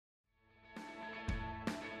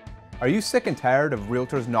Are you sick and tired of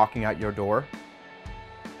realtors knocking at your door?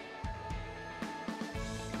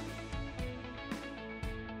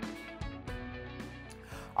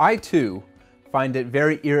 I too find it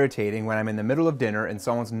very irritating when I'm in the middle of dinner and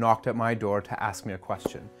someone's knocked at my door to ask me a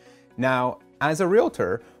question. Now, as a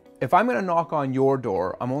realtor, if I'm going to knock on your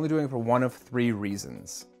door, I'm only doing it for one of three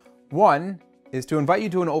reasons. One is to invite you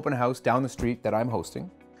to an open house down the street that I'm hosting.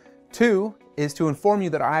 Two is to inform you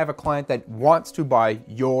that I have a client that wants to buy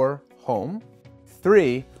your home.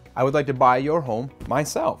 Three, I would like to buy your home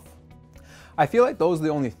myself. I feel like those are the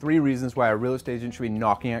only three reasons why a real estate agent should be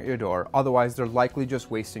knocking at your door, otherwise they're likely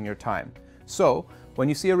just wasting your time. So, when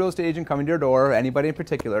you see a real estate agent coming to your door, or anybody in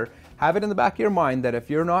particular, have it in the back of your mind that if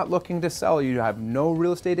you're not looking to sell, you have no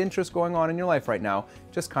real estate interest going on in your life right now,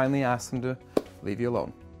 just kindly ask them to leave you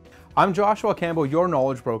alone. I'm Joshua Campbell, your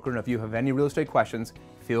knowledge broker, and if you have any real estate questions,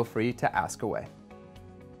 feel free to ask away.